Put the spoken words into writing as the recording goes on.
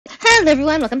Hello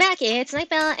everyone, welcome back. It's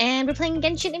Nytbelle, and we're playing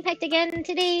Genshin Impact again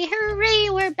today.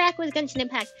 Hooray, we're back with Genshin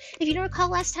Impact. If you don't recall,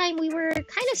 last time we were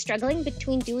kind of struggling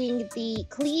between doing the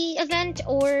Klee event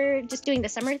or just doing the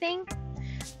summer thing.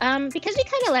 Because we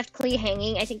kind of left Klee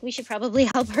hanging, I think we should probably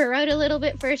help her out a little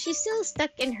bit first. She's still stuck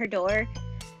in her door.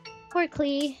 Poor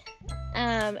Klee.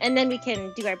 And then we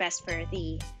can do our best for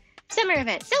the summer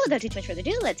event. So without too much further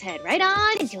ado, let's head right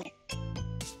on into it.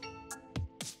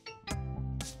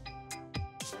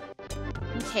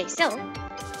 Okay, so,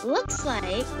 looks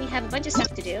like we have a bunch of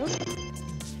stuff to do.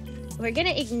 We're gonna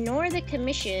ignore the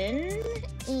commission,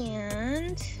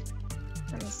 and...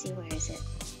 let me see, where is it?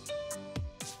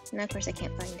 And of course I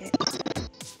can't find it.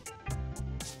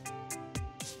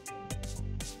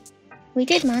 We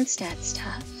did Mondstadt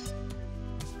stuff.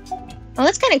 Well,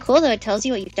 that's kind of cool, though. It tells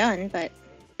you what you've done, but...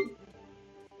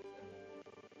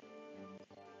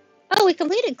 oh, we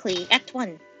completed Klee, Act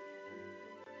 1.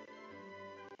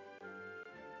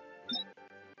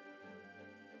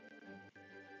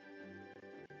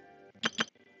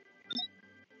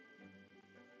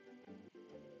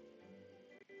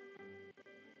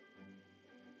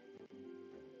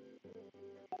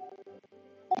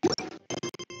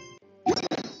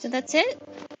 So that's it?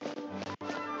 Well,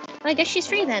 I guess she's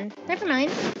free then. Never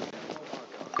mind.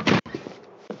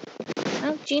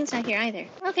 Oh, Jean's not here either.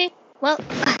 Okay, well,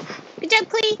 good job,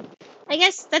 Klee! I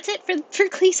guess that's it for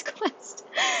Klee's quest.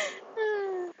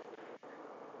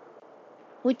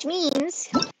 Which means...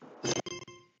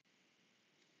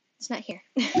 it's not here.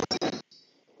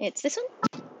 It's this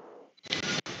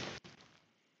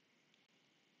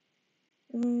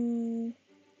one?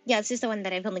 Yeah, this is the one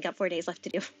that I've only got 4 days left to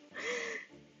do.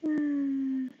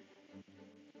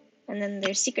 And then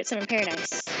there's Secret Summer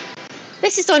Paradise.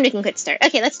 This is the one we can quick start.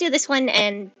 Okay, let's do this one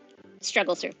and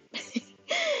struggle through.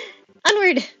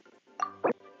 Onward!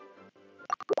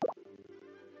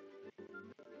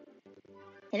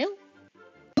 Hello?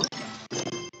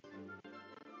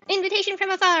 Invitation from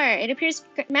afar! It appears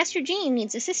Master Jean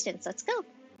needs assistance. Let's go.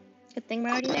 Good thing we're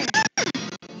already there.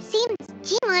 Seems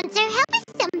Jean wants our help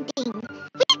with something.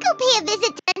 We could go pay a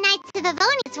visit to the Knights of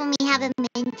Avonius when we have a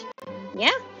minute.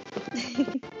 Yeah?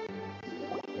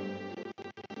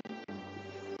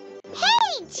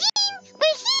 Hey, Jean!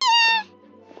 We're here!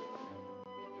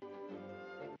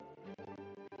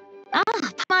 Ah,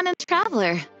 come on in,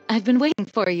 Traveler. I've been waiting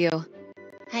for you.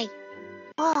 Hi.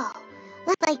 Whoa,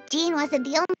 looks like Jean wasn't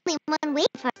the only one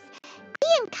waiting for us.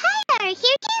 Klee and Kaeya are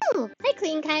here too! Hi,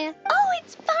 Klee and Kaeya. Oh,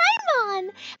 it's Paimon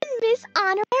and Miss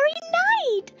Honorary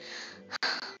Knight.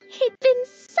 It's been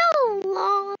so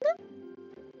long.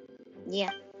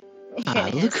 Yeah.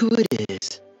 Look who it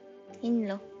is.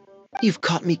 Hello. You've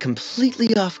caught me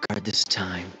completely off guard this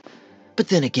time. But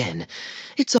then again,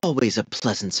 it's always a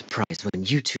pleasant surprise when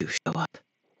you two show up.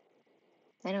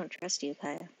 I don't trust you,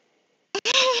 Kaeya.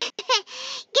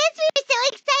 Guess we were so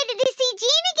excited to see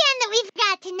Jean again that we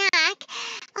forgot to knock.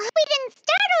 I hope we didn't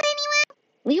startle anyone.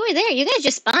 We were there. You guys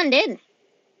just spawned in.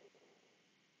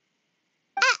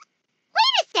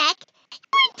 Wait a sec. You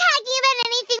weren't talking about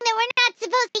anything that we're not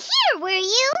supposed to hear, were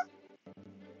you?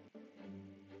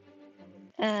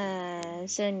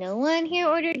 So no one here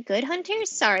ordered Good Hunters?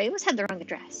 Sorry, must have the wrong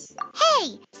address.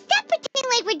 Hey, stop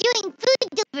pretending like we're doing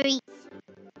food deliveries.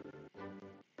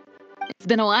 It's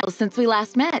been a while since we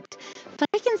last met, but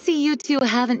I can see you two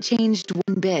haven't changed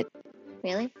one bit.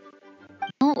 Really?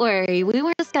 Don't worry, we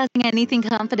weren't discussing anything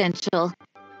confidential.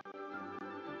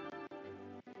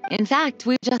 In fact,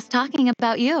 we were just talking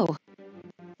about you.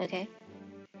 Okay.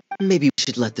 Maybe we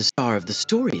should let the star of the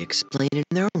story explain it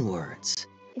in their own words.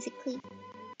 Is it Klee?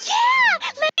 Yeah!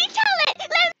 Let me tell it!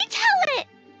 Let me tell it!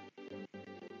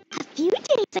 A few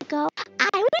days ago, I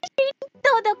was reading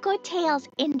Todoko Tales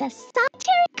in the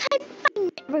solitary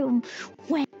confinement room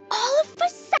when all of a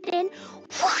sudden,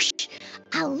 whoosh!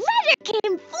 A letter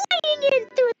came flying in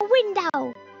through the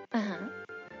window. Uh-huh.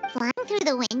 Flying through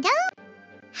the window?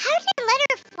 How did a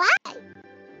letter fly?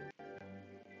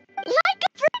 Like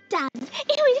a bird does.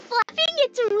 It was flapping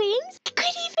its wings. It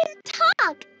could even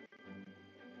talk.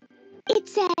 It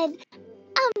said,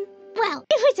 well,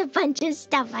 it was a bunch of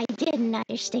stuff I didn't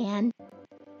understand.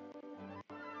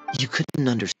 You couldn't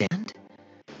understand?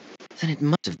 Then it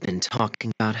must have been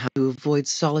talking about how to avoid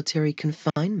solitary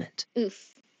confinement.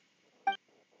 Oof.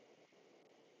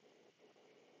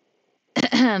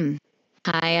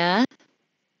 Kaeya?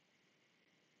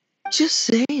 Just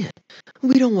saying.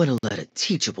 We don't want to let a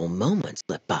teachable moment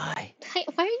slip by. Hi,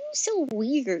 why are you so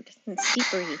weird and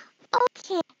slippery?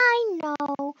 Okay, I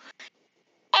know.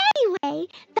 Anyway,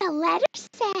 the letter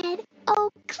said, "Oh,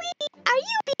 Klee, are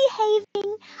you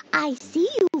behaving? I see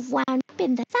you've wound up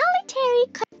in the solitary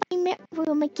confinement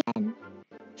room again.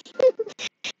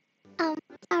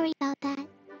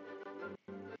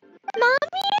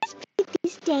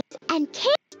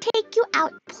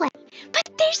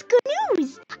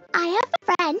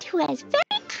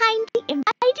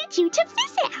 you to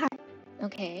visit her.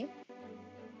 Okay.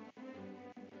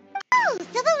 Oh,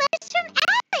 so the letter's from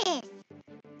Alice.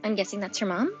 I'm guessing that's her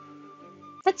mom?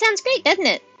 That sounds great, doesn't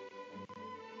it?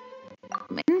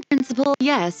 In principle,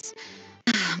 yes.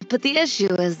 But the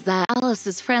issue is that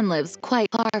Alice's friend lives quite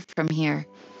far from here.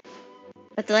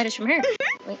 But the letter's from her.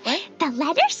 Wait, what? The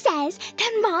letter says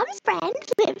that Mom's friend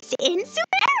lives in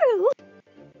Sumeru.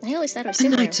 I always thought it was The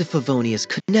Sumeru. Knights of Favonius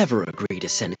could never agree to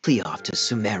send Klee off to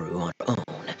Sumeru on her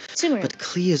own. Sumeru. But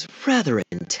Klee is rather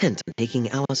intent on taking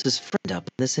Alice's friend up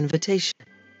on this invitation.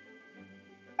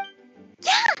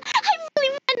 Yeah, I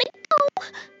really want to go.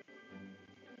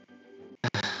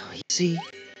 You see,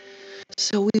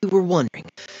 so we were wondering,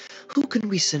 who can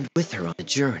we send with her on the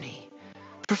journey?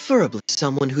 Preferably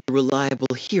someone who's a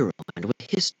reliable hero and with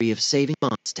a history of saving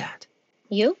Mondstadt.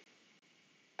 You?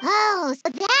 Oh,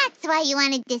 so that's why you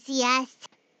wanted to see us.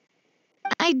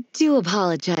 I do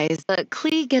apologize, but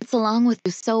Klee gets along with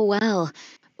you so well.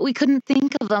 We couldn't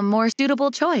think of a more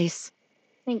suitable choice.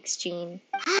 Thanks, Jean.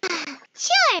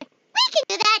 Sure, we can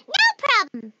do that, no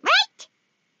problem, right?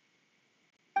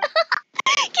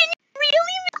 Can you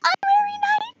really, Miss Honorary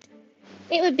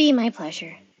Knight? It would be my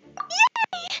pleasure.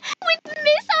 Yay! With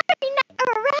Miss Honorary Knight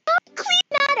around, Klee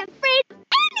not afraid of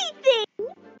anything.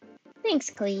 Thanks,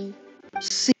 Klee.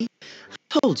 See,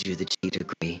 I told you that she'd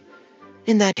agree.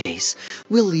 In that case,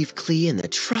 we'll leave Klee in the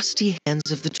trusty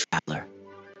hands of the traveler.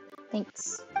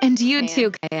 Thanks. And you Kaeya.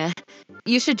 too, Kaeya.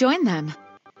 You should join them.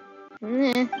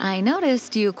 I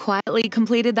noticed you quietly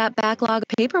completed that backlog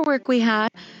of paperwork we had.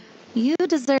 You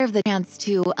deserve the chance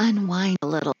to unwind a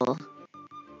little.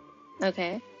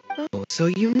 Okay. Oh, so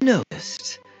you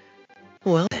noticed.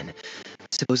 Well then,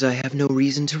 suppose I have no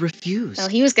reason to refuse. Well,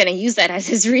 he was gonna use that as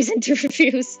his reason to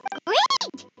refuse. Great!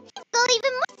 Things go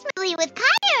even more smoothly with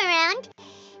Kaeya around.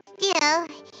 Still,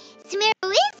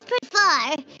 Sumeru is pretty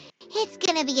far. It's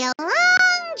gonna be a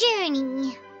long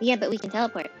journey. Yeah, but we can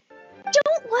teleport.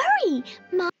 Don't worry.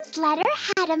 Mom's letter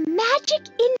had a magic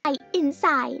invite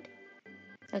inside.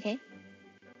 Okay.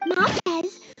 Mom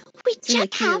says we It's really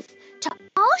just have cute. to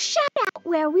all shout out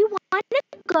where we want to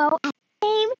go at the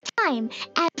same time.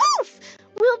 And poof!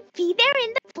 We'll be there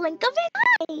in the blink of an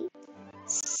eye.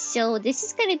 So this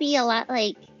is gonna be a lot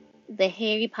like the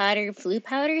Harry Potter flu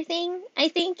powder thing, I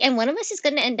think, and one of us is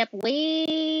gonna end up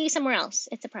way somewhere else.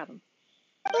 It's a problem.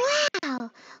 Wow.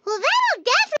 Well, that'll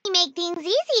definitely make things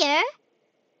easier.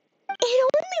 It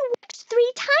only works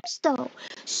 3 times though,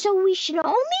 so we should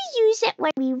only use it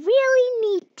when we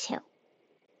really need to.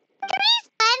 3's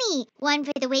plenty. 1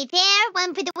 for the way there,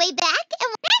 1 for the way back, and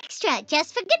 1 extra,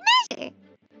 just for good measure.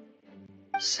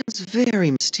 Sounds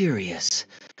very mysterious.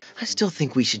 I still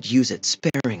think we should use it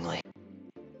sparingly.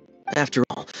 After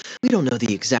all, we don't know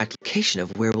the exact location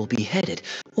of where we'll be headed,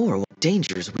 or what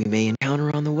dangers we may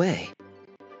encounter on the way.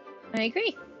 I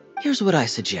agree. Here's what I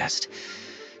suggest.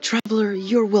 Traveler,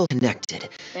 you're well connected.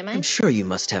 Am I? I'm sure you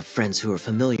must have friends who are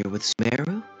familiar with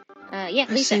Sumeru. Yeah,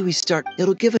 I Lisa. say we start.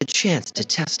 It'll give it a chance to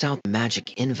test out the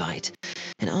magic invite,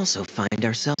 and also find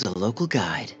ourselves a local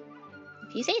guide.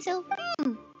 If you say so.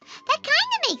 That kind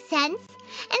of makes sense.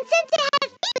 And since it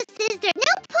has uses, there's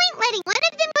no point letting one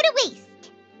of them go to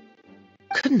waste.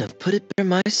 Couldn't have put it better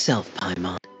myself,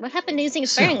 Paimon. What happened to using it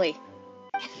So- sparingly?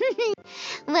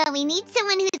 Well, we need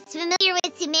someone who's familiar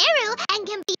with Sumeru and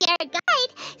can be our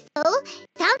guide. So,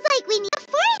 sounds like we need a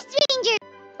forest ranger.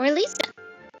 Or Lisa?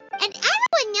 And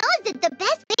everyone knows that the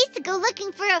best place to go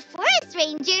looking for a forest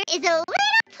ranger is a little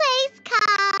place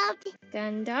called...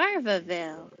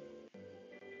 Gandharvaville.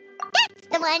 That's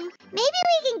the one. Maybe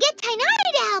we can get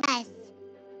Tainari to help us.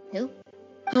 Who?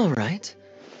 All right,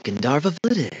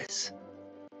 Gandharvaville it is.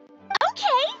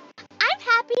 Okay, I'm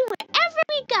happy wherever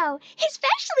we go,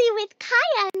 especially with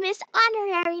Kaeya and Miss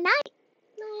Honorary Knight.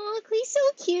 Oh, Klee's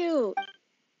so cute.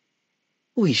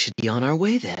 We should be on our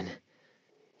way then.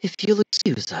 If you'll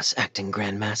excuse us, acting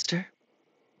Grandmaster.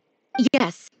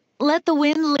 Yes, let the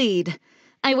wind lead.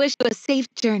 I wish you a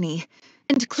safe journey.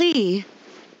 And Klee,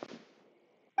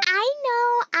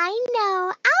 I know.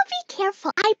 I'll be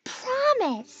careful, I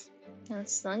promise.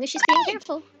 As long as she's being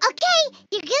careful. Okay,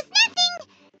 here's nothing.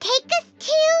 Take us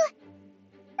to...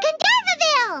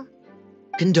 Gandharvaville.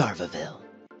 Gandharvaville.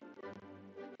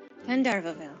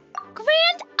 Gandharvaville.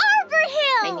 Grand Arbor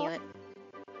Hill! I knew it.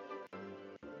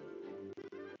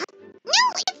 No,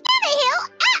 it's not a hill.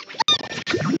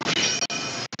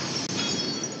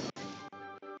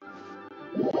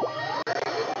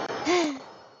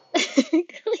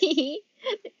 Klee.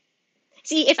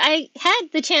 See, if I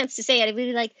had the chance to say it, I would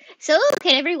be like, so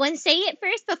can everyone say it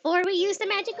first before we use the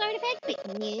magic artifact?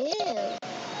 But no.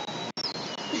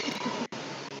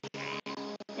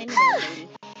 I'm a little lady.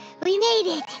 We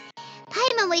made it.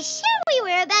 Paimon was sure we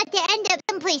were about to end up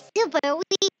someplace super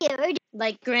weird.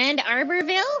 Like Grand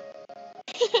Arborville?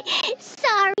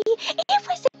 Sorry, it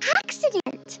was an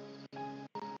accident.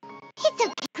 It's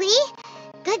okay,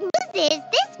 Klee. Good news is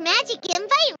this magic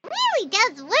invite really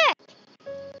does work.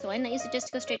 So why not use it just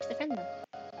to go straight to the friend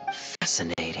though?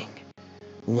 Fascinating.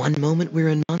 One moment we're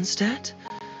in Mondstadt,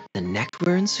 the next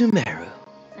we're in Sumeru.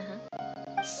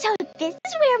 So this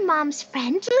is where Mom's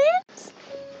friend lives?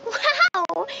 Wow,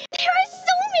 there are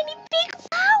so many big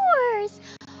flowers.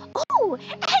 Oh,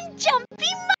 and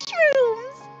jumpy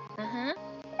mushrooms.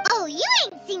 Oh, you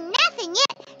ain't seen nothing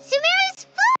yet. Sumeru's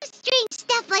full of strange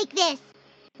stuff like this.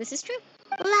 This is true.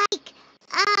 Like,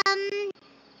 Oh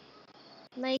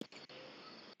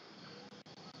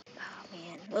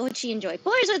man, what would she enjoy?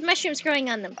 Boars with mushrooms growing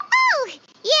on them. oh,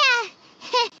 yeah.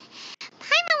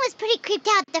 Paimon was pretty creeped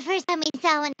out the first time we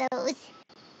saw one of those.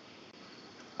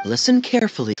 Listen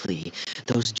carefully, Klee.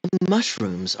 Those jumping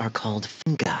mushrooms are called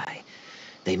fungi.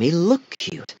 They may look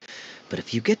cute, but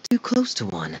if you get too close to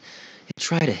one, it'll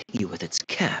try to hit you with its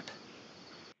cap.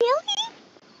 Really?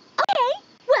 Okay,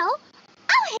 well,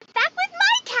 I'll hit back with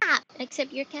my cap.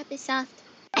 Except your cap is soft.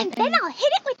 And then I'll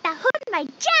hit it with the hood of my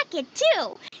jacket,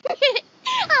 too.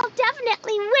 I'll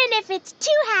definitely win if it's 2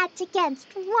 hats against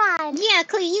 1. Yeah,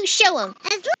 Klee, you show him.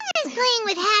 As long as playing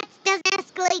with hats doesn't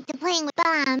escalate to playing with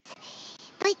bombs.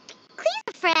 But Klee's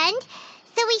a friend,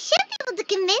 so we should be able to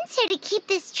convince her to keep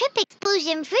this trip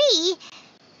explosion-free.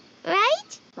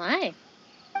 Right? Why?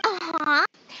 Uh-huh.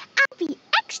 I'll be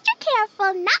extra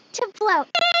careful not to blow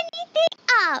anything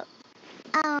up.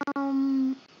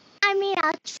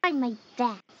 I'll try my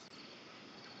best.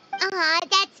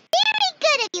 That's very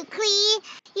good of you, Klee.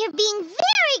 You're being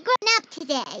very grown up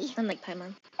today. Unlike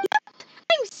Paimon.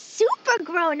 I'm super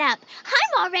grown up.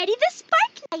 I'm already the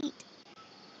Spark Knight.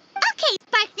 Okay,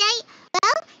 Spark Knight.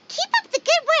 Well, keep up the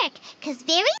good work, because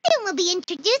very soon we'll be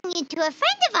introducing you to a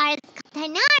friend of ours called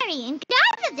Tanari in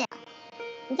Garvaville.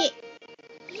 Okay.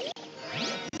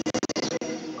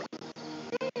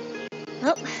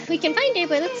 Well, we can find her,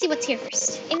 but let's see what's here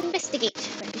first. Investigate.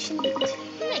 Rendition 8.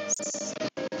 Nice.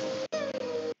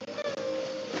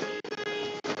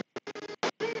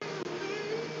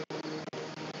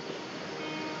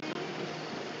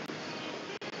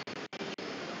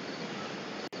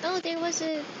 Oh, there was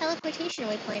a teleportation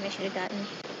waypoint I should have gotten.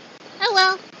 Oh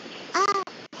well.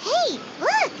 Hey,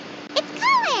 look! It's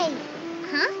Collei!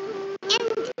 Huh? And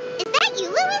is that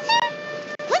Eula with her?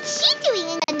 What's she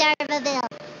doing in Garvaville?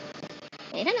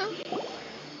 I don't know.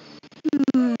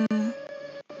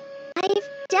 I've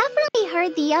definitely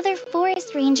heard the other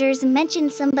forest rangers mention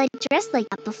somebody dressed like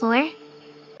that before.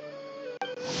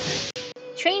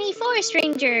 Trainee forest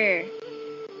ranger.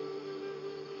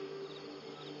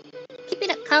 Keep it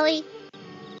up, Collei.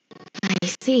 I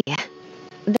see.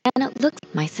 Then it looks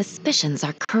like my suspicions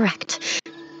are correct.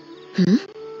 Who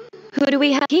do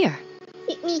we have here?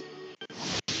 Me.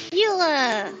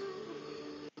 Eula.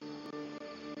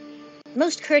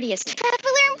 Most courteous.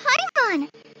 Traveler and Paimon!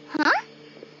 Huh?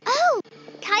 Oh,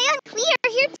 Kaeya and Klee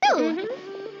are here too!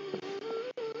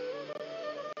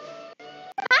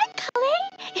 Hi, Collei!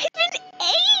 It's been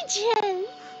ages!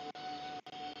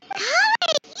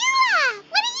 Collei! Eula!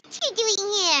 What are you two doing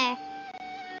here?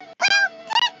 Well,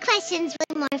 that question's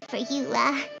really more for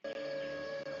Eula.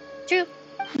 True.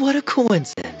 What a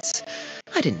coincidence.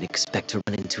 I didn't expect to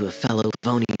run into a fellow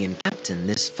Vonian captain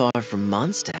this far from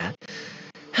Mondstadt.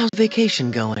 How's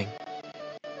vacation going?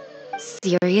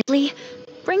 Seriously?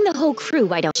 Bring the whole crew,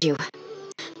 why don't you?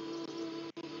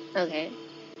 Okay.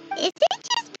 Is it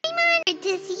just Paimon, or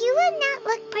does Eula not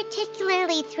look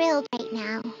particularly thrilled right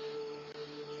now?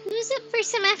 Who's up for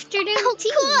some afternoon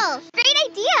tea? Cool! Great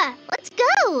idea! Let's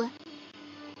go!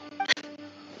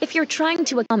 If you're trying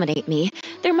to accommodate me,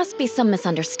 there must be some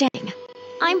misunderstanding.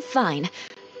 I'm fine.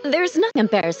 There's nothing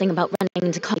embarrassing about running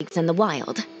into colleagues in the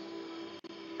wild.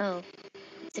 Oh,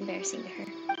 it's embarrassing to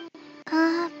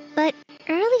her. But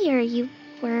earlier you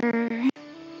were...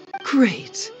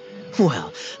 Great.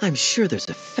 Well, I'm sure there's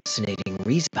a fascinating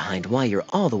reason behind why you're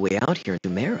all the way out here in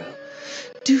Sumeru.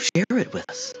 Do share it with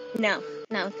us. No,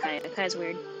 Kaeya. Kaeya's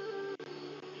weird.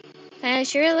 Kaeya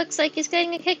sure looks like he's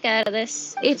getting a kick out of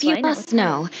this. If you must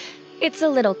know, it's a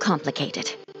little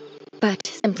complicated. But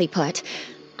simply put,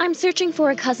 I'm searching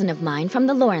for a cousin of mine from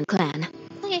the Lauren clan.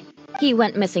 Okay. He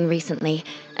went missing recently,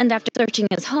 and after searching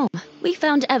his home, we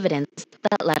found evidence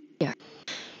that led here.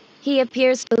 He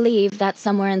appears to believe that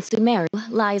somewhere in Sumeru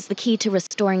lies the key to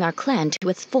restoring our clan to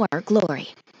its former glory.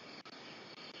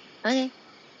 Okay.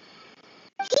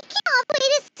 He came all the way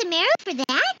to Sumeru for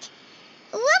that?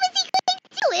 What was he going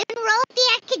to do, enroll at the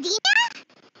academia?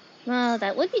 Well,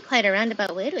 that would be quite a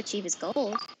roundabout way to achieve his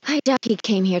goal. I doubt he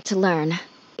came here to learn.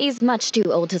 He's much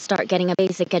too old to start getting a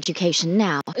basic education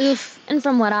now. Oof. And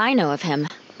from what I know of him,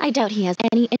 I doubt he has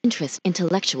any interest in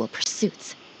intellectual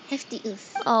pursuits. Hefty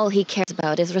oof. All he cares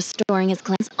about is restoring his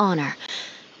clan's honor.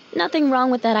 Nothing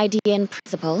wrong with that idea in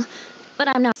principle, but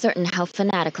I'm not certain how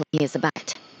fanatical he is about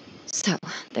it. So,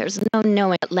 there's no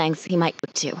knowing what lengths he might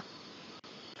go to.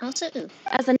 Also oof.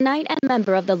 As a knight and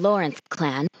member of the Lawrence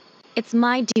clan, it's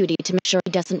my duty to make sure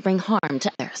he doesn't bring harm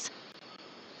to others.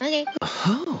 Okay.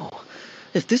 Oh,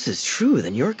 if this is true,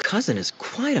 then your cousin is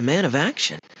quite a man of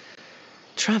action.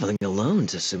 Traveling alone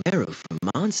to Sumeru from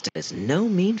Mondstadt is no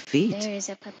mean feat. There's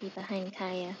a puppy behind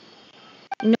Kaeya.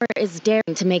 Nor is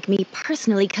daring to make me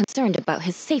personally concerned about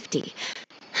his safety.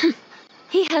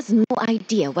 He has no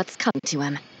idea what's coming to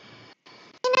him.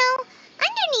 You know,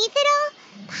 underneath it all,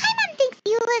 Paimon thinks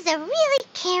Eula's a really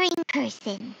caring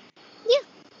person.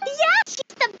 Yeah,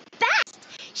 she's the best.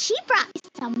 She brought me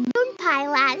some moon pie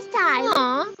last time.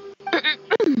 Aw.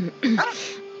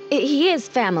 He is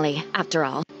family, after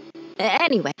all.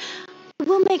 Anyway,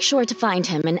 we'll make sure to find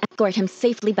him and escort him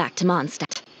safely back to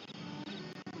Mondstadt.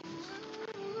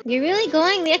 You're really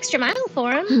going the extra mile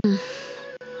for him.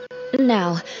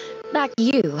 Now, back to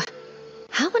you.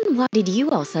 How and why did you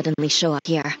all suddenly show up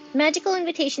here? Magical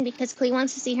invitation because Klee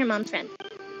wants to see her mom's friend.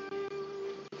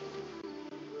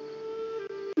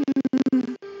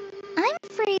 I'm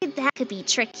afraid that could be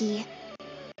tricky.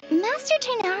 Master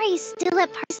Tighnari is still at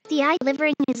Parsi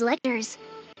delivering his lectures.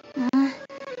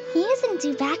 He isn't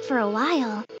due back for a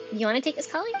while. You want to take this,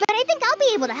 Collei? But I think I'll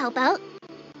be able to help out.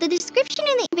 The description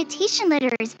in the invitation letter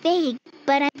is vague,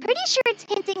 but I'm pretty sure it's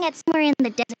hinting at somewhere in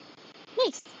the desert.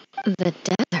 Nice. The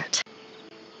desert.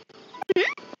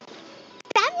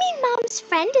 That mean Mom's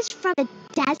friend is from the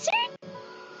desert?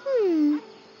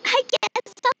 I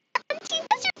guess I'll empty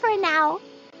desert for now.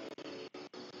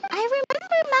 I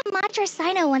remember Mom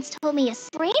Matrosino once told me a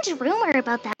strange rumor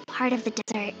about that part of the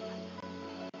desert.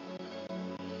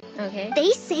 Okay. They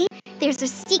say there's a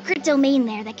secret domain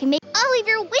there that can make all of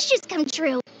your wishes come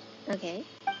true. Okay.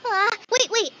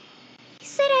 Wait. He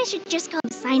said I should just call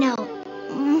Sino.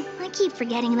 I keep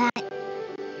forgetting that.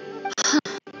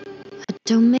 A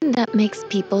domain that makes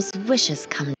people's wishes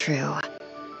come true.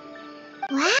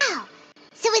 Wow.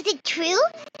 So is it true?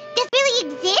 Does it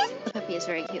really exist? The puppy is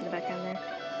very cute in the background there.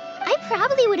 I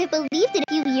probably would have believed it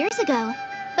a few years ago.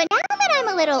 But now that I'm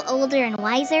a little older and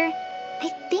wiser, I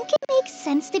think it makes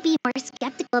sense to be more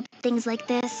skeptical about things like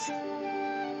this.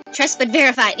 Trust but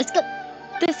verified. Let's go.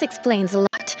 This explains a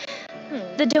lot.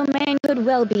 The domain could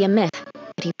well be a myth,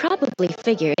 but he probably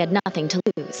figured he had nothing to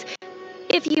lose.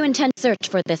 If you intend to search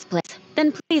for this place,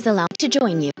 then please allow me to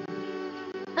join you.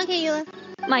 Okay, Eula.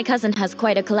 My cousin has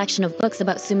quite a collection of books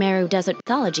about Sumeru desert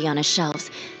mythology on his shelves.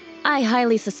 I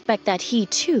highly suspect that he,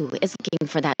 too, is looking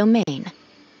for that domain.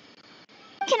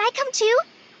 Can I come too?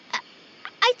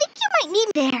 I think you might need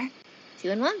me there. 2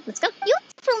 and 1. Let's go. You'll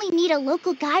definitely need a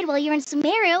local guide while you're in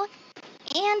Sumeru.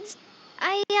 And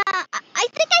I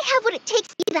think I have what it takes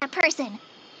to be that person.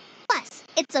 Plus,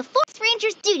 it's a Forest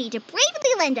Ranger's duty to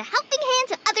bravely lend a helping hand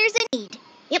to others in need.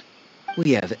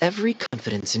 We have every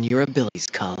confidence in your abilities,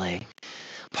 Collei.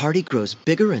 Party grows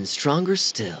bigger and stronger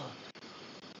still.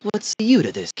 What say you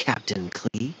to this, Captain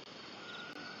Klee?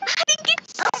 I think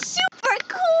it's super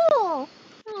cool!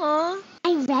 Aww.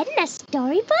 I read in a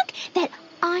storybook that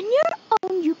on your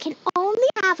own you can only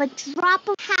have a drop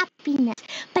of happiness,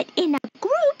 but in a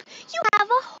group you have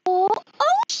a whole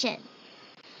ocean.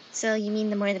 So you mean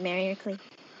the more the merrier, Klee?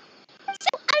 So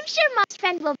I'm sure Mom's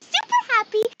friend will be super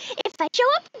happy if I show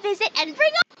up to visit and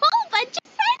bring a whole bunch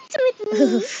of friends with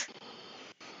me. Oof.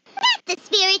 That's the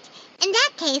spirit. In that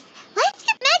case, let's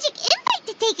get Magic Impact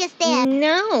to take us there.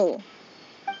 No.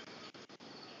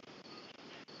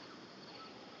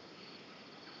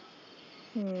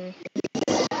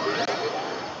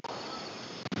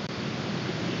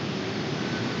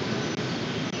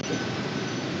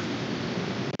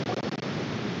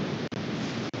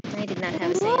 I did not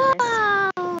have a say in this.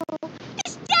 Whoa!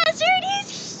 This desert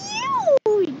is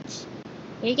huge!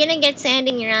 You're gonna get sand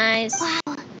in your eyes.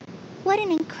 Wow, what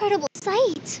an incredible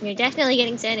sight! You're definitely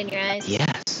getting sand in your eyes.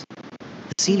 Yes.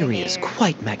 The scenery is hair.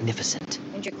 quite magnificent.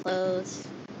 And your clothes.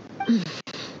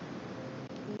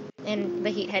 And the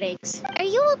heat headaches. Are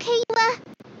you okay, Eula?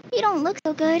 You don't look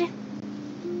so good.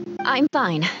 I'm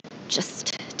fine.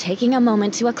 Just taking a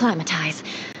moment to acclimatize.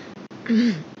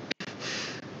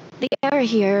 The air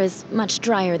here is much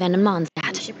drier than in You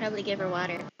Mondstadt. should probably give her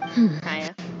water, Hmm.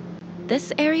 Kaeya.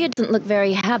 This area doesn't look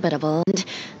very habitable, and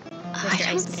I Mr.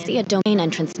 don't Iceman. see a domain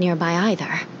entrance nearby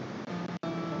either.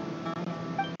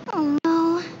 Oh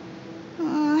no.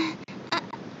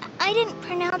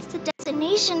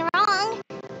 calculation wrong.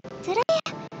 Did I?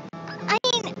 I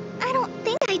mean, I don't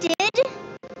think I did.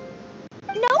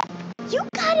 Nope, you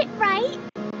got it right.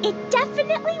 It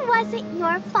definitely wasn't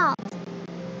your fault.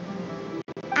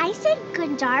 I said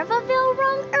Gandharvaville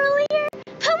wrong earlier,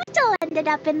 but we still ended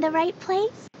up in the right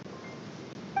place.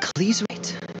 Klee's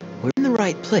right. We're in the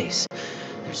right place.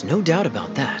 There's no doubt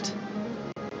about that.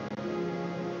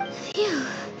 Phew.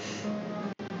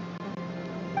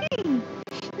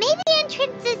 Maybe the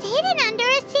entrance is hidden under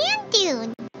a sand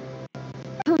dune.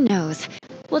 Who knows?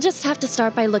 We'll just have to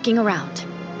start by looking around.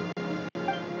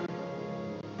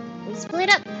 We split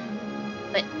up.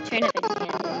 But turn up if you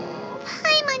can. Oh,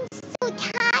 Paimon's so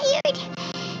tired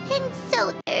and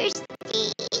so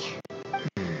thirsty.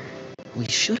 We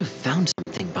should have found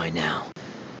something by now.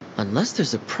 Unless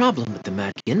there's a problem with the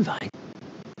magic invite.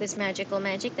 This magical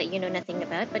magic that you know nothing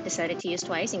about but decided to use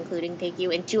twice, including take you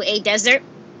into a desert.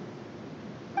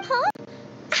 Huh?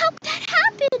 How'd that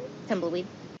happen? Tumbleweed.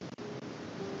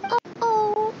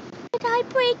 Uh-oh. Did I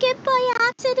break it by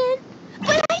accident?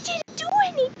 But I didn't do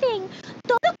anything.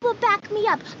 Dodo will back me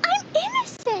up. I'm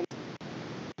innocent.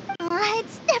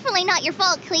 It's definitely not your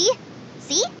fault, Klee.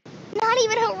 See? Not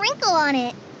even a wrinkle on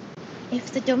it.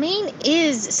 If the domain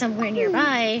is somewhere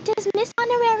nearby, Does Miss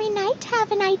Honorary Knight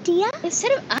have an idea?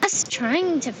 instead of us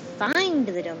trying to find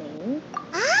the domain,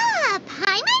 Ah,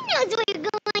 Paimon knows where you're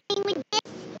going with this.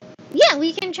 yeah,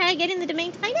 we can try getting the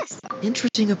domain to find us.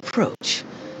 Interesting approach.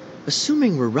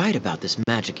 Assuming we're right about this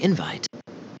magic invite.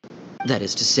 That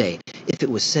is to say, if it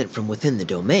was sent from within the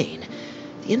domain,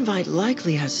 the invite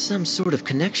likely has some sort of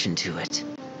connection to it.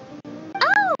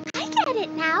 Oh, I get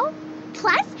it now.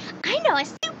 Plus, I know a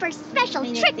super special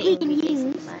trick we can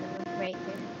use. Right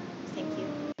there. Thank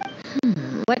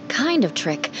you. What kind of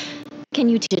trick? Can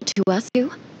you teach it to us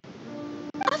too?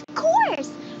 Of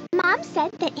course. Mom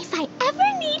said that if I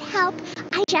ever need help,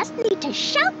 I just need to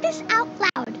shout this out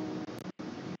loud.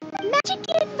 Magic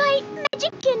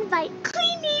invite,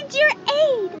 Klee needs your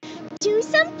aid. Do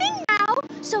something now,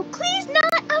 so Klee's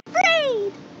not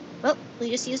afraid. Well, we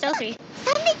just used all three.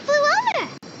 Something flew over.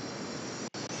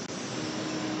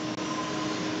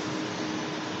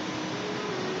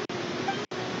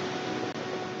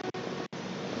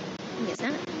 What is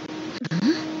that?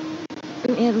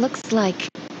 It looks like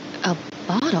a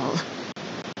bottle.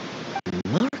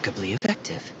 Remarkably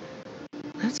effective.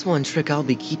 That's one trick I'll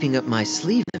be keeping up my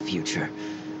sleeve in the future.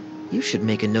 You should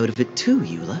make a note of it too,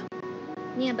 Eula.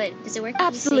 Yeah, but does it work? if you say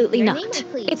Absolutely your not. name or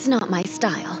please? It's not my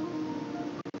style.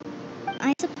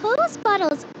 I suppose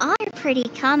bottles are pretty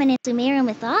common in Sumeru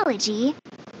mythology.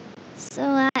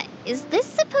 So, is this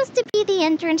supposed to be the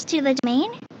entrance to the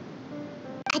domain?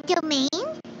 A domain?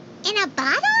 In a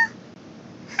bottle?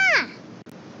 Huh.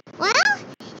 Well,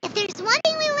 if there's one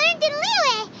thing we learned in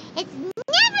Liyue, it's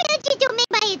never judge a domain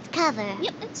by its cover.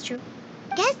 Yep, that's true.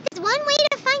 Guess there's one way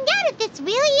to find out if this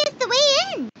really is the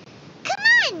way in. Come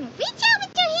on, reach out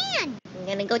with your hand. I'm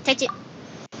gonna go touch it.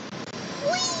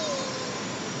 Whee!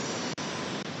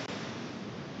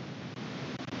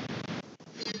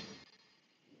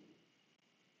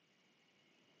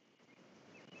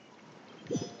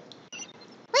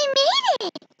 We made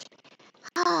it!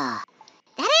 Oh,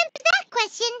 that answers that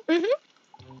question.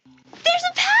 There's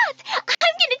a path!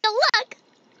 I'm gonna go look!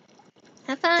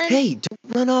 Have fun. Hey,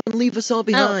 don't run off and leave us all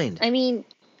behind. Oh, I mean,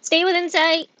 stay within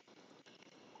sight.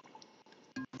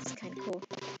 It's kind of cool.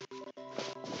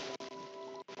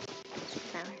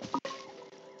 Flower.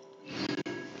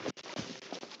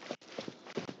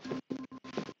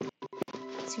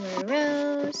 Sumeru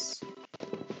Rose.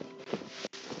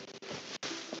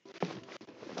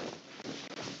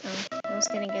 Oh, I was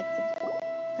gonna get the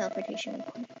teleportation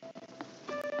point.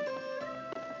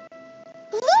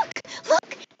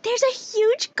 Look! There's a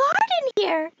huge garden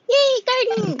here! Yay,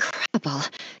 garden! Incredible.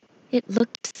 It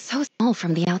looked so small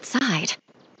from the outside.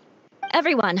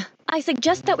 Everyone, I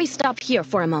suggest that we stop here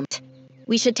for a moment.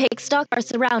 We should take stock of our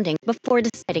surroundings before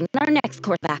deciding on our next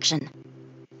course of action.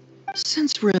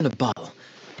 Since we're in a bottle,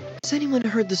 has anyone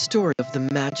heard the story of the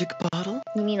magic bottle?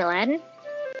 You mean Aladdin?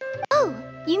 Oh,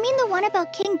 you mean the one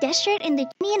about King Deshret and the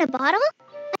genie in a bottle?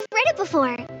 I've read it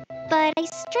before, but I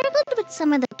struggled with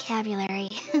some of the vocabulary.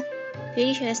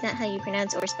 Pretty sure that's not how you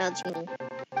pronounce or spell genie.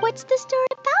 What's the story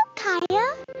about,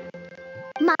 Kaeya?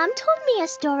 Mom told me a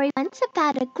story once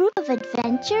about a group of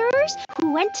adventurers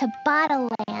who went to Bottle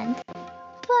Land.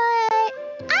 But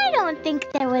I don't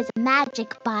think there was a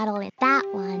magic bottle in that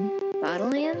one. Bottle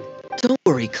Land? Don't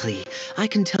worry, Klee. I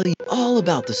can tell you all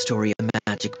about the story of the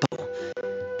magic bottle.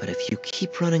 But if you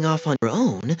keep running off on your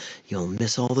own, you'll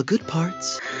miss all the good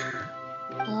parts.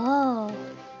 Oh.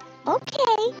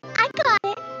 Okay, I got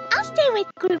it. I'll stay with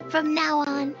group from now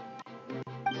on.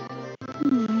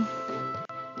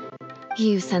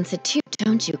 You sense it too,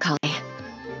 don't you, Collei?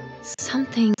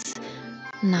 Something's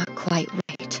not quite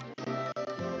right.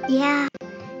 Yeah,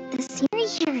 the scenery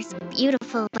here is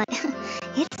beautiful, but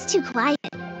it's too quiet.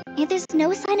 And there's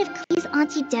no sign of Klee's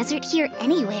Auntie Desert here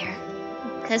anywhere.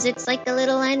 Because it's like a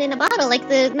little land in a bottle, like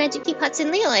the magic teapots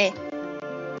in Leoy.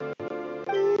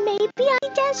 Maybe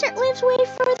Auntie Desert lives way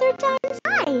further down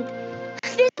inside.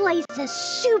 This place is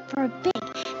super big,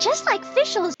 just like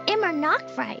Fischl's Immer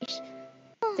Nachtreich.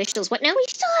 Fischl's what now? We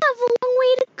still have a long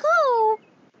way to go.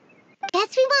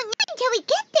 Guess we won't know until we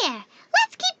get there.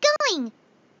 Let's keep going.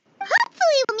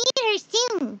 Hopefully we'll meet her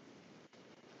soon.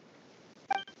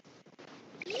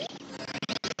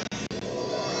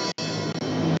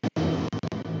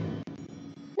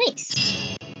 Nice.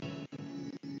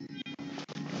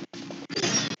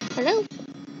 Hello?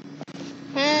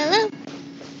 Hello?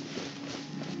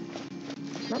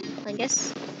 Well, I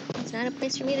guess it's not a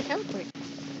place for me to teleport.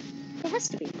 It has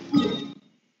to be.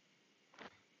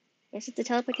 Guess it's a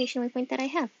teleportation waypoint that I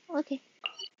have. Okay.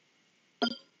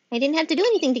 I didn't have to do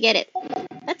anything to get it.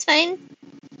 That's fine.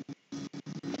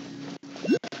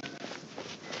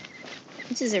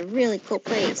 This is a really cool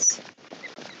place.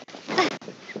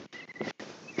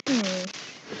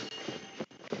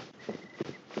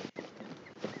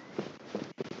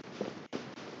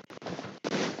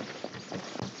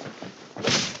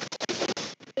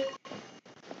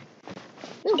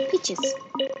 Ooh, peaches.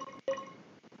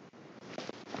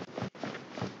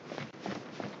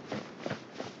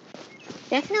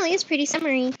 Definitely is pretty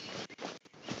summery.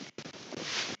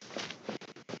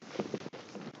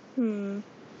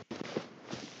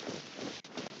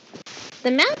 The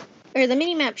map, or the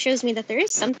mini-map shows me that there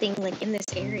is something, like, in this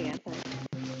area, but...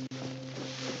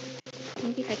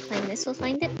 Maybe if I climb this, we'll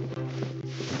find it?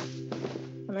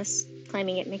 Unless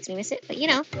climbing it makes me miss it, but you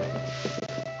know.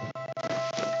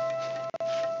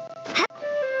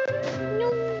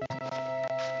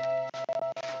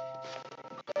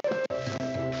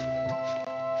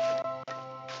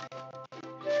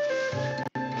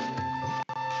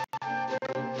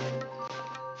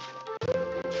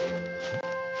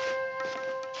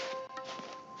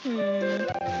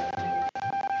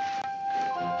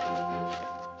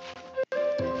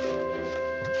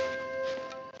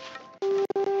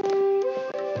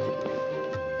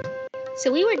 So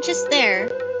we were just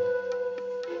there.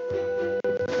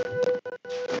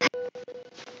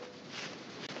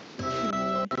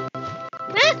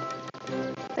 Ah!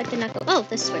 That did not go. Oh,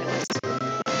 this is where it was.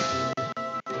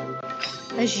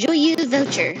 A joyeux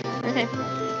voucher. Okay.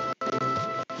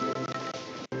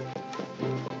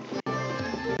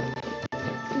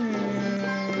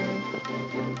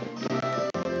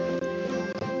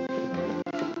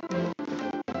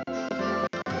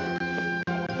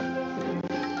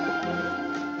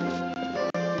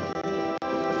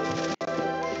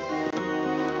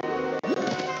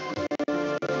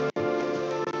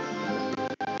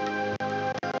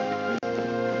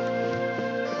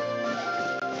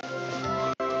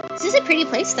 This is a pretty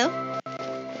place, though.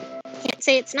 Can't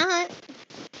say it's not.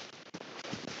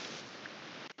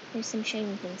 There's some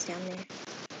shiny things down there.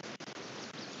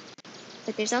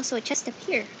 But there's also a chest up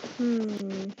here.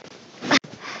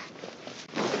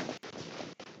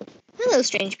 Hello,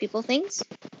 strange people things.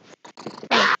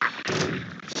 Hey.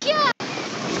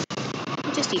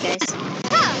 Just you guys.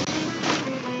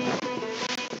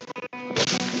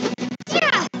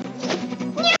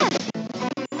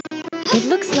 It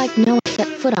looks like no one set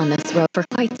foot on this road for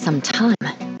quite some time.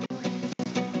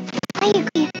 I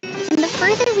agree. And the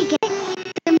further we get,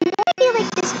 the more I feel like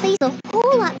this place is a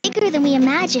whole lot bigger than we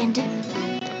imagined.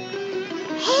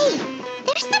 Hey,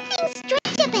 there's something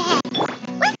strange up ahead.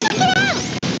 Let's check it out.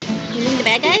 You mean the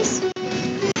bad guys?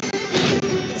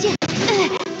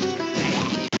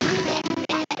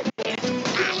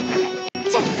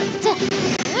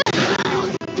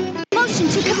 Motion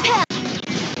to compel.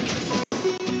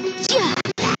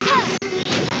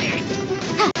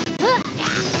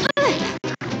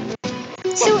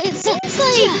 So it seems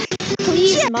like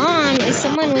Klee's mom is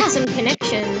someone with some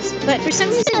connections, but for some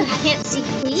reason we can't see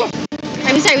Klee.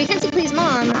 I'm sorry, we can't see Klee's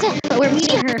mom, but we're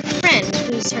meeting her friend,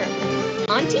 who's her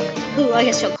auntie? Who I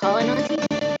guess she'll call an auntie.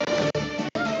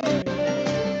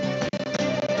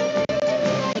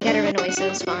 I gotta run away so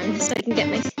it's fun, so I can get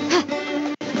my stuff.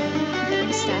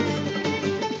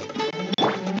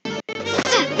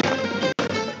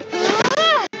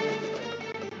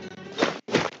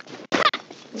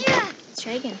 Let's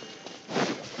try again.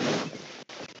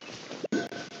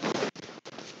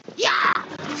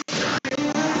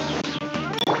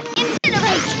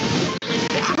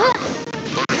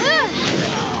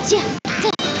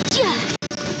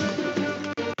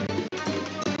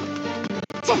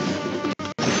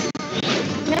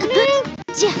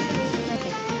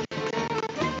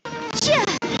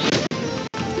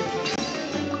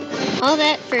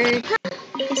 for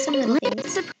just some little things.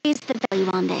 Let's appraise the value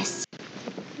on this.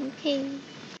 Okay.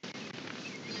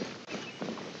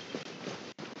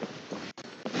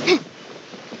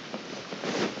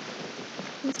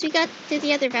 Once we got to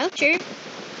the other voucher.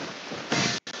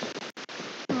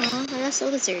 Aw, I lost a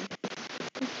lizard.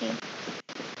 Okay.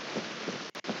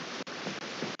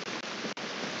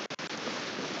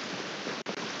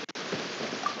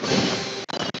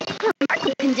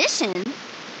 Remarkable condition.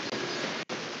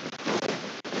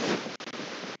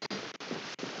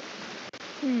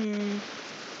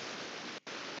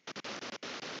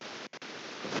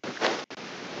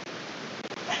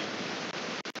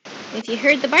 If you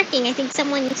heard the barking, I think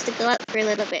someone needs to go out for a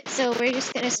little bit. So we're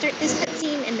just gonna start this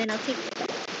cutscene, and then I'll take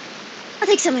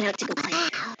someone out to go play.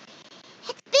 Wow.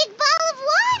 It's a big ball of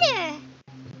water.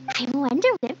 I wonder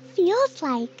what it feels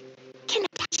like. Can I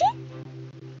touch it?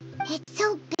 It's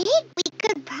so big, we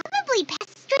could probably pass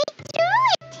straight through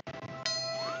it.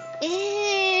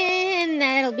 And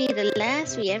that'll be the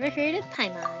last we ever heard of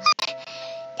Paimon.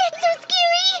 That's so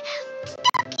scary.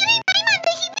 Stop giving Paimon the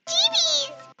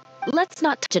heebie-jeebies. Let's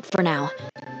not touch it for now.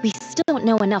 We still don't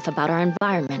know enough about our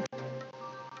environment.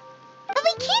 But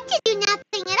we can't just do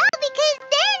nothing at all because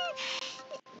then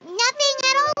nothing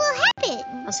at all will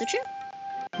happen. Also true.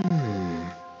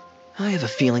 I have a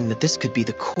feeling that this could be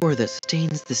the core that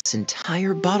sustains this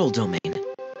entire bottle domain.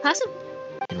 Possible.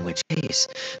 In which case,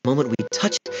 the moment we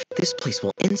touch it, this place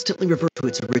will instantly revert to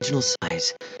its original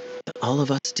size. But all of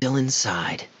us still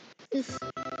inside. Oof.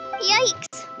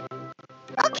 Yikes.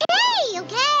 Okay.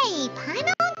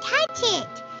 Paimon, don't touch it.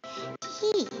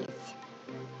 Jeez.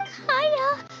 Kaeya,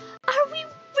 are we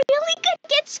really gonna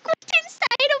get squished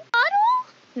inside a bottle?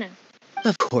 No.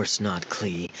 Of course not,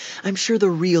 Klee. I'm sure the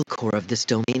real core of this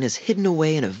domain is hidden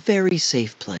away in a very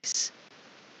safe place.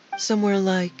 Somewhere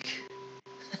like...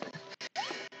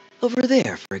 over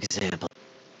there, for example.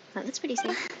 Oh, that's pretty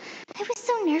safe. I was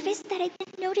so nervous that I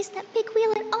didn't notice that big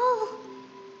wheel at all.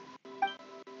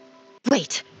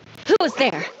 Wait! Who was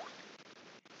there?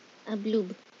 A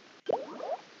bloob.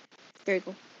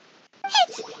 Gurgle.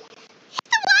 It's the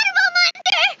water ball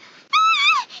monster!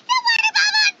 Ah! The water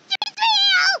ball monster is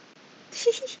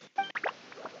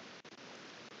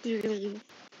real!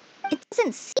 It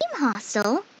doesn't seem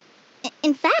hostile.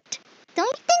 In fact,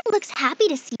 don't you think it looks happy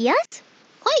to see us?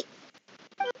 Quite.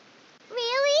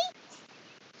 Really?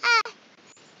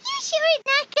 You sure it's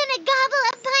not gonna gobble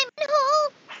up Paimon whole?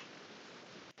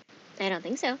 I don't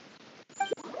think so.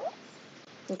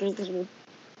 I don't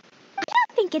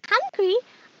think it's hungry.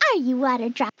 Are you, water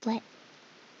droplet?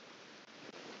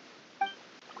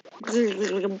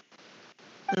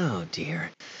 Oh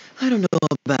dear. I don't know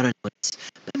about anyone else,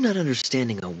 but I'm not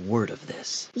understanding a word of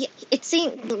this. Yeah, it's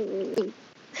saying...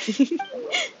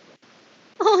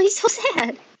 Oh, he's so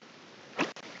sad.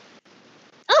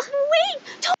 Oh, wait!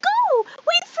 Don't go!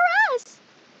 Wait for us!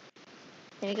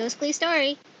 There goes Klee's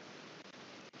story.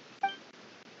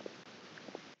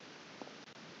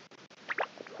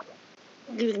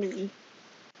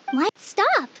 Why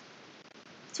stop?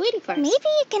 It's waiting for us. Maybe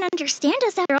you can understand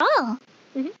us after all.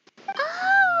 Mhm.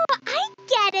 Oh, I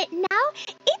get it now.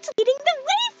 It's leading the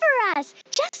way for us,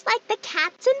 just like the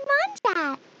cats in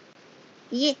Mondstadt.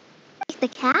 Yeah. Like the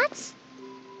cats?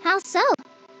 How so?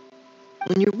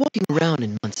 When you're walking around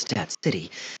in Mondstadt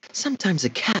City, sometimes a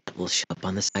cat will show up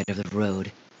on the side of the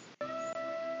road.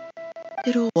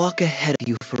 It'll walk ahead of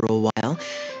you for a while,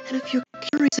 and if you're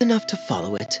curious enough to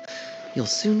follow it, you'll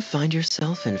soon find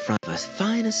yourself in front of a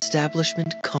fine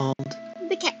establishment called...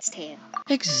 The cat's tail.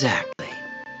 Exactly.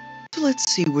 So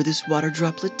let's see where this water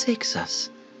droplet takes us.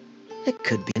 It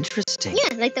could be interesting.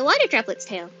 Yeah, like the water droplet's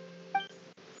tail.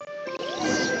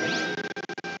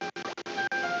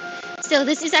 So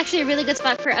this is actually a really good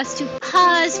spot for us to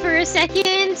pause for a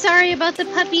second. Sorry about the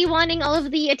puppy wanting all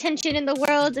of the attention in the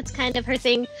world. It's kind of her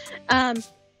thing.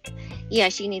 Yeah,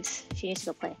 she needs to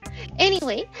go play.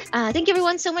 Anyway, thank you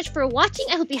everyone so much for watching.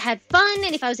 I hope you had fun,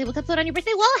 and if I was able to upload on your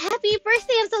birthday, well, happy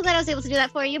birthday! I'm so glad I was able to do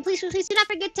that for you. Please do not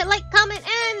forget to like, comment,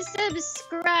 and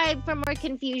subscribe for more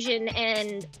confusion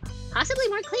and possibly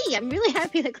more Klee. I'm really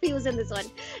happy that Klee was in this one,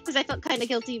 because I felt kind of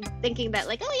guilty thinking that,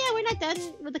 like, oh yeah, we're not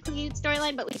done with the Klee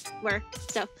storyline, but we were.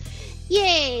 So,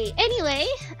 yay! Anyway,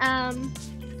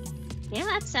 yeah,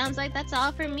 that sounds like that's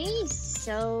all for me.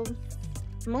 So,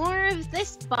 more of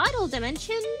this bottle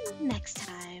dimension next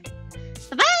time.